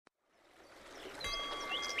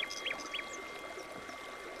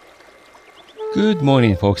Good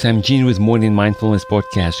morning, folks. I'm Gene with Morning Mindfulness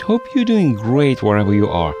Podcast. Hope you're doing great wherever you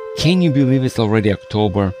are. Can you believe it's already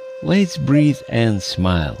October? Let's breathe and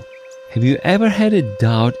smile. Have you ever had a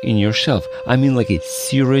doubt in yourself? I mean, like a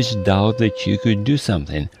serious doubt that you could do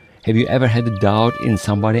something. Have you ever had a doubt in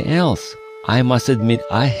somebody else? I must admit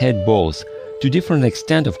I had both. To different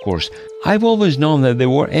extent, of course. I've always known that there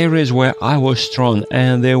were areas where I was strong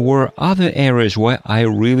and there were other areas where I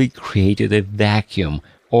really created a vacuum.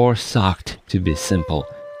 Or sucked, to be simple.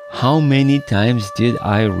 How many times did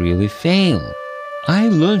I really fail? I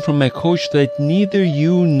learned from my coach that neither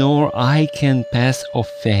you nor I can pass or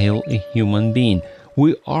fail a human being.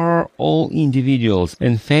 We are all individuals,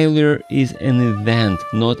 and failure is an event,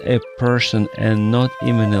 not a person, and not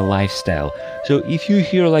even a lifestyle. So if you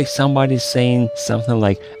hear like somebody saying something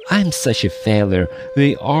like, "I'm such a failure,"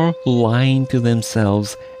 they are lying to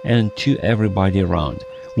themselves and to everybody around.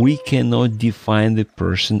 We cannot define the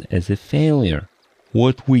person as a failure.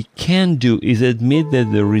 What we can do is admit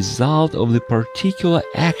that the result of the particular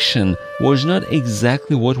action was not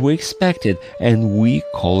exactly what we expected, and we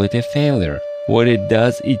call it a failure. What it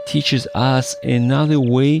does, it teaches us another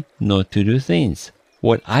way not to do things.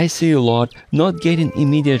 What I see a lot, not getting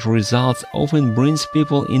immediate results often brings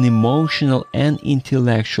people in emotional and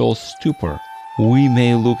intellectual stupor. We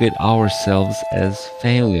may look at ourselves as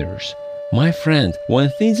failures. My friend, when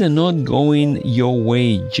things are not going your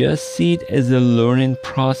way, just see it as a learning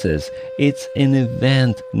process. It's an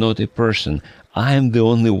event, not a person. I am the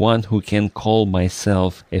only one who can call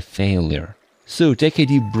myself a failure. So take a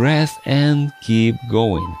deep breath and keep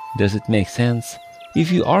going. Does it make sense? If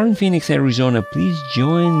you are in Phoenix, Arizona, please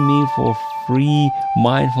join me for free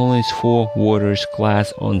Mindfulness for Waters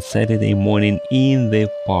class on Saturday morning in the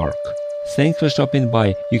park. Thanks for stopping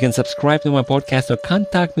by. You can subscribe to my podcast or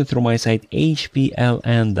contact me through my site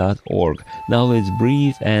hpln.org. Now let's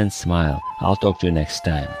breathe and smile. I'll talk to you next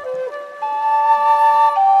time.